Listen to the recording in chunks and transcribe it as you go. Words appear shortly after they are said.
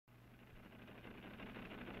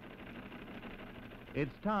It's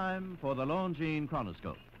time for the Longines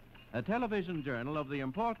Chronoscope, a television journal of the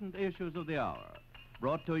important issues of the hour,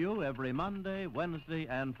 brought to you every Monday, Wednesday,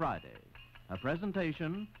 and Friday. A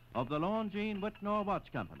presentation of the Longines-Wittnauer Watch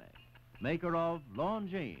Company, maker of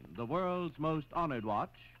Longines, the world's most honored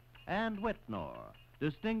watch, and Wittnauer,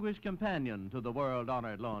 distinguished companion to the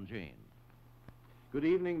world-honored Longines. Good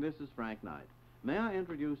evening, this is Frank Knight. May I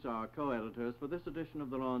introduce our co-editors for this edition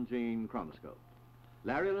of the Longines Chronoscope?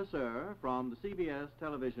 Larry Lasser from the CBS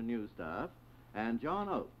television news staff, and John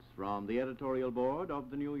Oakes from the editorial board of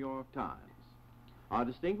the New York Times. Our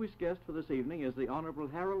distinguished guest for this evening is the Honorable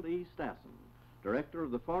Harold E. Stassen, Director of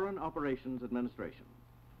the Foreign Operations Administration.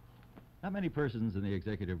 Not many persons in the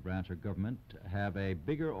executive branch of government have a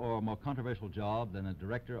bigger or more controversial job than a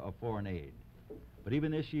director of foreign aid. But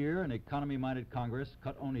even this year, an economy-minded Congress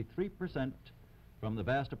cut only 3% from the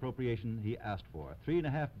vast appropriation he asked for,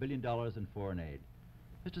 $3.5 billion in foreign aid.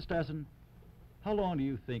 Mr. Stassen, how long do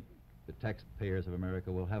you think the taxpayers of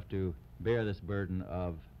America will have to bear this burden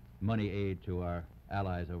of money aid to our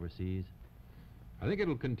allies overseas? I think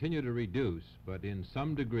it'll continue to reduce, but in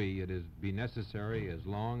some degree it is be necessary as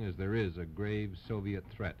long as there is a grave Soviet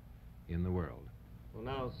threat in the world. Well,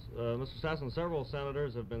 now, Mr. Stassen, several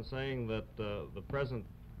senators have been saying that the present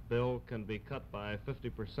bill can be cut by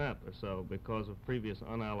 50% or so because of previous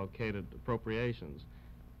unallocated appropriations.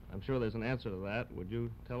 I'm sure there's an answer to that. Would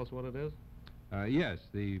you tell us what it is? Yes,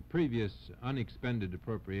 the previous unexpended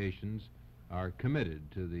appropriations are committed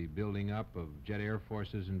to the building up of jet air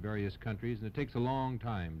forces in various countries, and it takes a long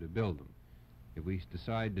time to build them. If we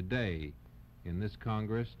decide today in this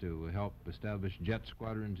Congress to help establish jet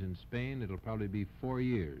squadrons in Spain, it'll probably be 4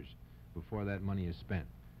 years before that money is spent.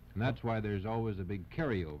 And that's why there's always a big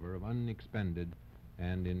carryover of unexpended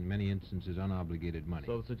and, in many instances, unobligated money.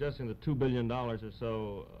 So suggesting that $2 billion or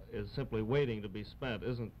so is simply waiting to be spent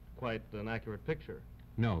isn't quite an accurate picture.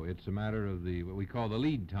 No, it's a matter of what we call the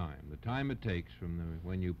lead time, the time it takes from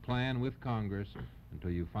when you plan with Congress until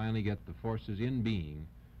you finally get the forces in being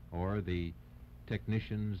or the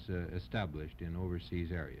technicians established in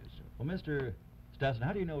overseas areas. Well, Mr. Stassen,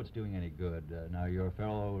 how do you know it's doing any good? Now, your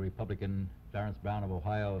fellow Republican Clarence Brown of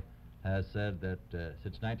Ohio has said that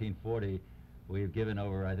since 1940, we've given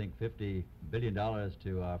over, I think, $50 billion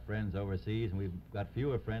to our friends overseas, and we've got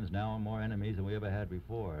fewer friends now and more enemies than we ever had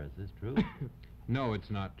before. Is this true? No, it's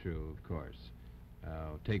not true, of course.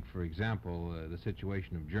 Take, for example, the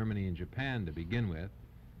situation of Germany and Japan to begin with.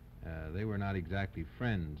 They were not exactly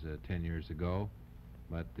friends 10 years ago,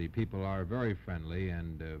 but the people are very friendly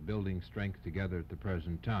and building strength together at the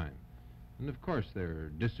present time. And of course there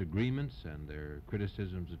are disagreements and there are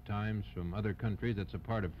criticisms at times from other countries. That's a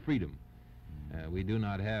part of freedom. We do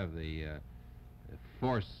not have the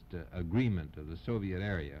forced agreement of the Soviet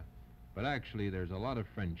area, but actually there's a lot of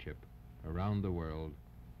friendship around the world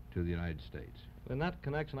to the United States. In that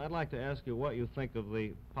connection, I'd like to ask you what you think of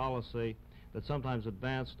the policy that's sometimes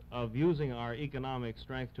advanced of using our economic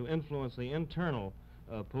strength to influence the internal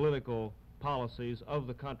political policies of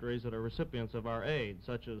the countries that are recipients of our aid,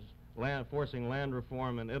 such as forcing land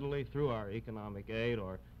reform in Italy through our economic aid,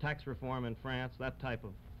 or tax reform in France, that type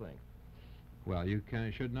of thing. Well, you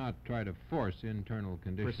should not try to force internal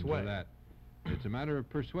conditions Persuade. of that. It's a matter of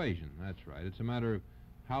persuasion, that's right. It's a matter of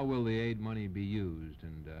how will the aid money be used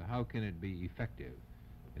and how can it be effective.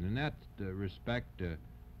 And in that respect,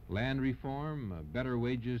 land reform, better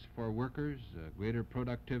wages for workers, greater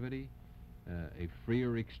productivity, a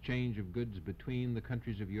freer exchange of goods between the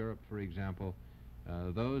countries of Europe, for example,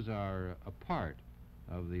 those are a part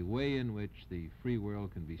of the way in which the free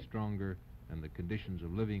world can be stronger and the conditions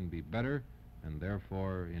of living be better, and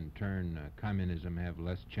therefore, in turn, communism have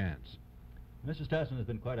less chance. Mr. Stassen, has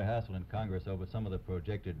been quite a hassle in Congress over some of the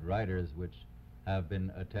projected riders which have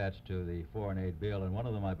been attached to the foreign aid bill, and one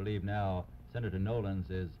of them, I believe now, Senator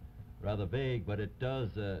Nolan's, is rather vague, but it does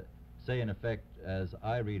say in effect, as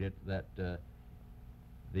I read it, that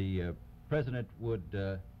the President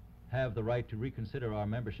would have the right to reconsider our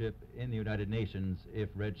membership in the United Nations if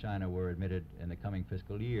Red China were admitted in the coming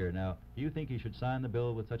fiscal year. Now, do you think he should sign the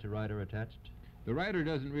bill with such a rider attached? The rider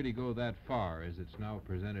doesn't really go that far as it's now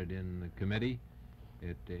presented in the committee.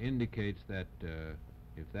 It indicates that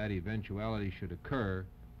if that eventuality should occur,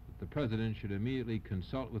 that the President should immediately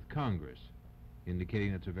consult with Congress,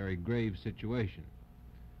 indicating it's a very grave situation.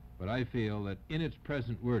 But I feel that in its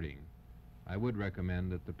present wording, I would recommend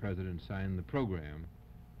that the President sign the program,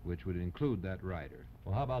 which would include that rider.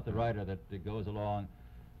 Well, how about the rider that goes along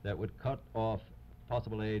that would cut off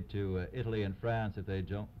possible aid to Italy and France if they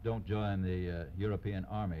don't join the European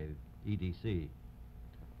Army, EDC?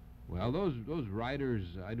 Well, those riders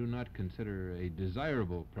I do not consider a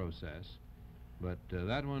desirable process. But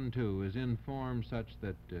that one, too, is in form such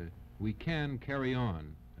that we can carry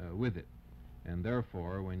on with it. And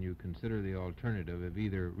therefore, when you consider the alternative of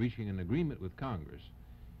either reaching an agreement with Congress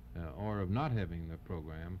or of not having a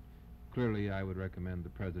program, clearly I would recommend the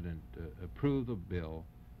President approve the bill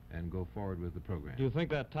and go forward with the program. Do you think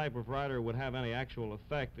that type of rider would have any actual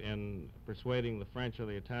effect in persuading the French or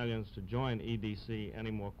the Italians to join EDC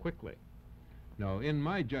any more quickly? No, in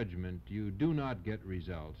my judgment, you do not get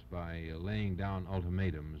results by laying down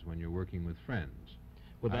ultimatums when you're working with friends.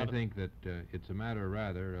 I think that it's a matter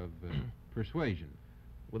rather of persuasion.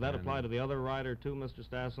 Would that apply to the other rider too, Mr.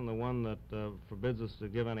 Stassen, the one that forbids us to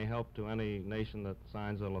give any help to any nation that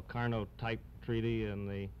signs a Locarno-type treaty in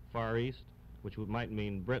the Far East, which might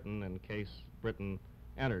mean Britain in case Britain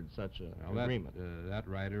entered such an agreement? That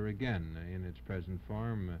rider, again, in its present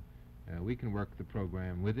form, we can work the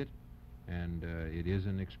program with it, and it is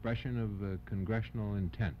an expression of congressional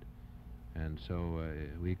intent. And so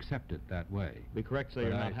we accept it that way. Be correct to say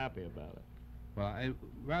you're not happy about it. Well, I'd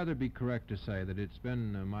rather be correct to say that it's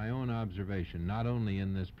been my own observation, not only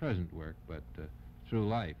in this present work, but through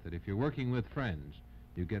life, that if you're working with friends,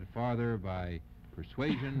 you get farther by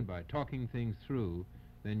persuasion, by talking things through,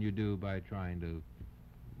 than you do by trying to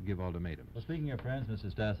give ultimatums. Well, speaking of friends,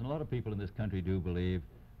 Mrs. Stassen, a lot of people in this country do believe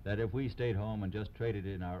that if we stayed home and just traded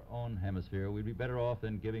in our own hemisphere, we'd be better off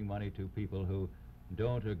than giving money to people who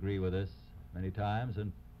don't agree with us many times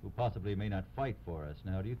and who possibly may not fight for us.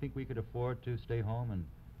 Now, do you think we could afford to stay home and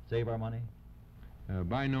save our money?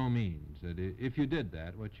 By no means. If you did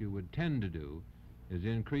that, what you would tend to do is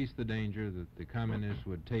increase the danger that the communists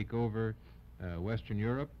would take over Western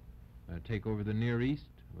Europe, take over the Near East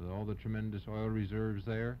with all the tremendous oil reserves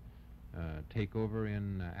there, take over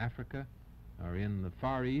in Africa or in the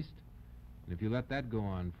Far East. And if you let that go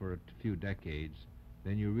on for a few decades,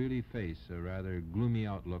 then you really face a rather gloomy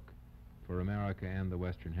outlook for America and the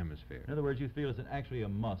Western Hemisphere. In other words, you feel it's actually a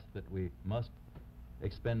must that we must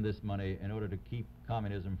expend this money in order to keep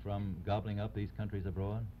communism from gobbling up these countries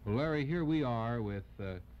abroad? Well, Larry, here we are with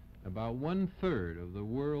about 1/3 of the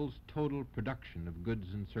world's total production of goods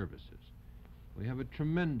and services. We have a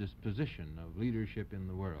tremendous position of leadership in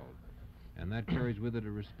the world, and that carries with it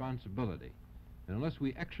a responsibility. And unless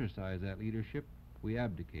we exercise that leadership, we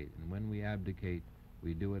abdicate. And when we abdicate,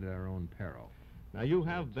 we do it at our own peril. Now, you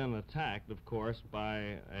have been attacked, of course,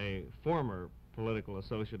 by a former political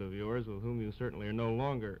associate of yours, with whom you certainly are no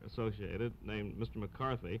longer associated, named Mr.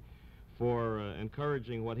 McCarthy, for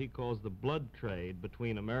encouraging what he calls the blood trade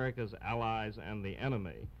between America's allies and the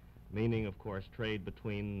enemy, meaning, of course, trade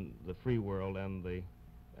between the free world and the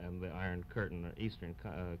Iron Curtain or Eastern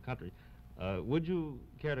countries. Would you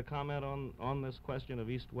care to comment on this question of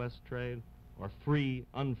East-West trade, or free,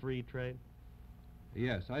 unfree trade?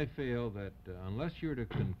 Yes, I feel that unless you're to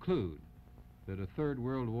conclude that a third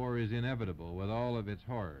world war is inevitable with all of its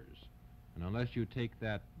horrors, and unless you take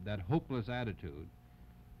that hopeless attitude,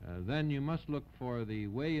 then you must look for the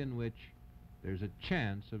way in which there's a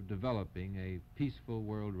chance of developing a peaceful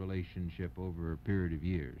world relationship over a period of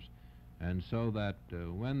years. And so that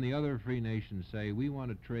when the other free nations say we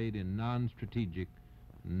want to trade in non-strategic,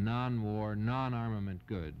 non-war, non-armament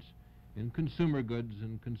goods, in consumer goods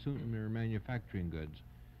and consumer manufacturing goods,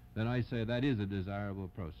 then I say that is a desirable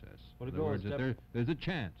process. Well, in other words, that there's a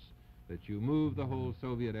chance that you move the whole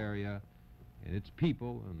Soviet area and its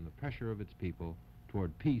people and the pressure of its people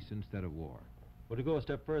toward peace instead of war. Well, to go a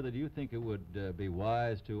step further, do you think it would be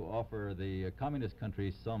wise to offer the communist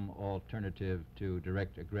countries some alternative to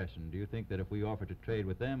direct aggression? Do you think that if we offer to trade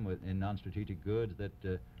with them in non-strategic goods,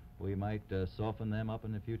 that we might soften them up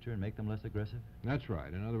in the future and make them less aggressive? That's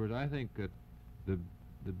right. In other words, I think that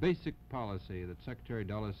the basic policy that Secretary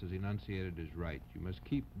Dulles has enunciated is right. You must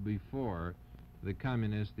keep before the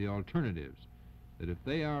communists the alternatives, that if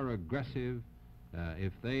they are aggressive,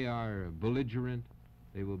 if they are belligerent,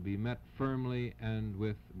 they will be met firmly and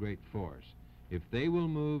with great force. If they will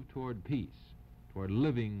move toward peace, toward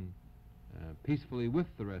living peacefully with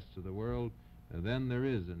the rest of the world, then there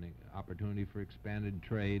is an opportunity for expanded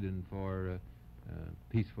trade and for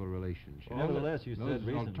peaceful relationships. Well, nevertheless, you said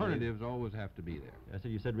recently... alternatives always have to be there. I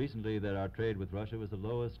said you said recently that our trade with Russia was the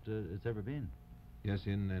lowest it's ever been. Yes,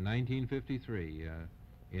 in 1953,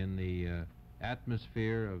 in the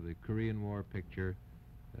atmosphere of the Korean War picture,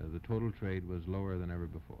 the total trade was lower than ever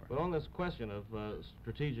before. But on this question of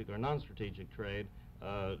strategic or non-strategic trade,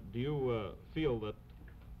 do you feel that,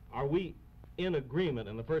 are we in agreement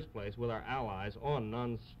in the first place with our allies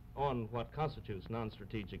on what constitutes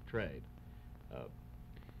non-strategic trade?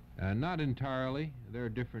 Not entirely. There are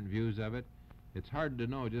different views of it. It's hard to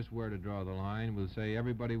know just where to draw the line. We'll say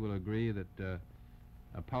everybody will agree that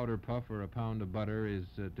a powder puff or a pound of butter is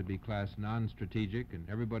to be classed non-strategic, and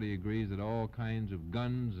everybody agrees that all kinds of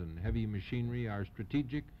guns and heavy machinery are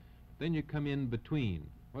strategic, then you come in between.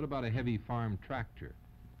 What about a heavy farm tractor?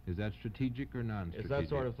 Is that strategic or non-strategic? Is that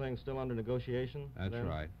sort of thing still under negotiation? That's then?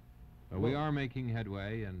 right. We are making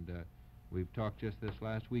headway, and we've talked just this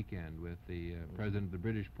last weekend with the president of the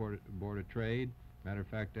British Board of Trade. Matter of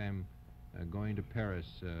fact, I'm going to Paris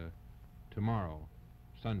tomorrow,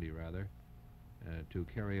 Sunday rather, to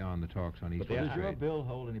carry on the talks on East-West But does your trade. bill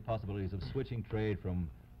hold any possibilities of switching trade from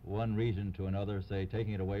one region to another, say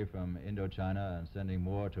taking it away from Indochina and sending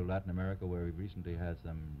more to Latin America, where we've recently had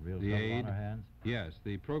some real trouble on our hands? Yes,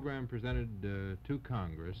 the program presented to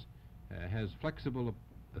Congress has flexible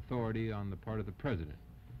authority on the part of the president,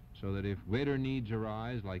 so that if greater needs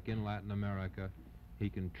arise, like in Latin America, he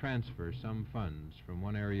can transfer some funds from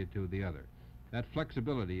one area to the other. That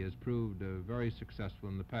flexibility has proved very successful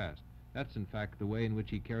in the past. That's, in fact, the way in which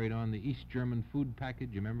he carried on the East German food package.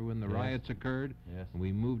 You remember when the riots occurred? Yes. And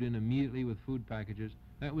we moved in immediately with food packages.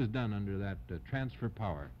 That was done under that transfer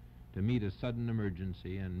power to meet a sudden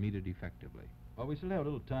emergency and meet it effectively. Well, we still have a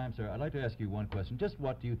little time, sir. I'd like to ask you one question. Just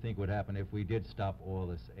what do you think would happen if we did stop all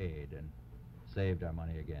this aid and saved our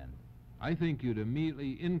money again? I think you'd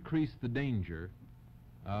immediately increase the danger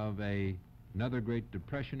of another Great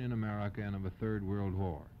Depression in America and of a Third World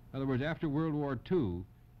War. In other words, after World War II,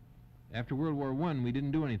 after World War I, we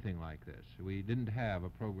didn't do anything like this. We didn't have a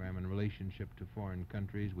program in relationship to foreign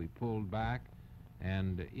countries. We pulled back,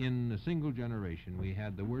 and in a single generation, we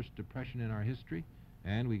had the worst depression in our history,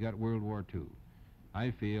 and we got World War II.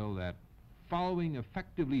 I feel that following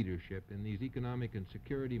effective leadership in these economic and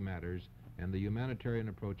security matters and the humanitarian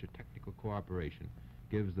approach of technical cooperation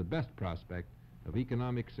gives the best prospect of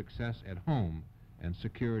economic success at home and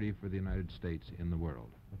security for the United States in the world.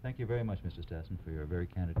 Well, thank you very much, Mr. Stassen, for your very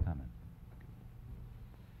candid comment.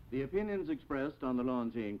 The opinions expressed on the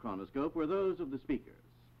Longines Chronoscope were those of the speakers.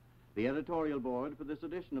 The editorial board for this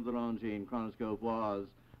edition of the Longines Chronoscope was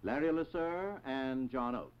Larry Lasser and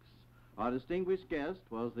John Oakes. Our distinguished guest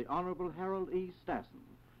was the Honorable Harold E. Stassen,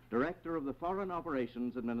 Director of the Foreign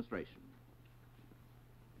Operations Administration.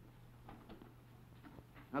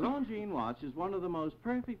 A Longines watch is one of the most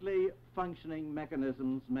perfectly functioning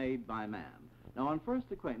mechanisms made by man. Now, on first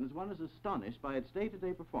acquaintance, one is astonished by its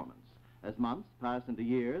day-to-day performance. As months pass into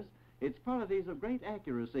years, its qualities of great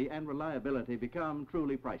accuracy and reliability become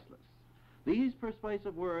truly priceless. These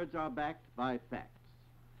persuasive words are backed by facts.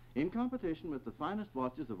 In competition with the finest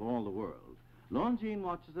watches of all the world, Longines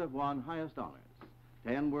watches have won highest honors.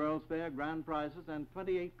 10 World's Fair grand prizes and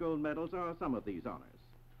 28 gold medals are some of these honors.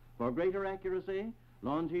 For greater accuracy,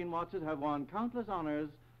 Longines watches have won countless honors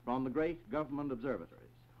from the great government observatories.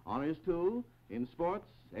 Honors, too, in sports,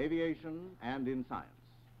 aviation, and in science.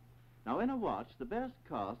 Now, in a watch, the best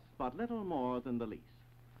costs but little more than the least.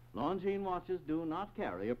 Longines watches do not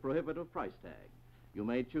carry a prohibitive price tag. You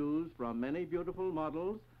may choose from many beautiful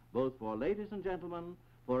models, both for ladies and gentlemen,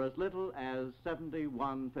 for as little as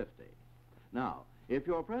 $71.50. Now, if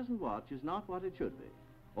your present watch is not what it should be,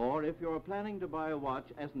 or if you're planning to buy a watch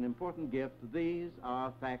as an important gift, these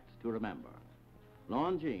are facts to remember.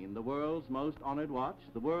 Longines, the world's most honored watch,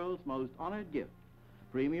 the world's most honored gift,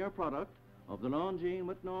 premier product of the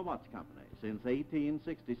Longines-Wittnauer Watch Company, since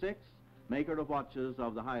 1866, maker of watches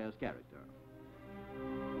of the highest character.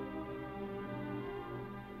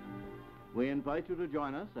 We invite you to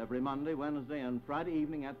join us every Monday, Wednesday, and Friday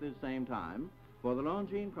evening at this same time for the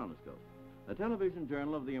Longines Chronoscope, a television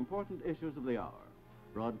journal of the important issues of the hour,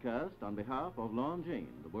 broadcast on behalf of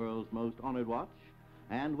Longines, the world's most honored watch,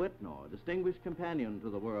 and Wittnauer, distinguished companion to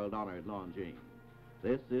the world-honored Longines.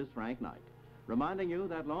 This is Frank Knight, reminding you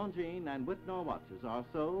that Longines and Wittnauer watches are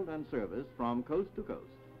sold and serviced from coast to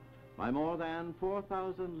coast by more than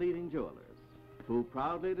 4,000 leading jewelers who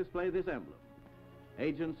proudly display this emblem,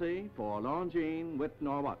 Agency for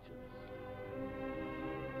Longines-Wittnauer Watches.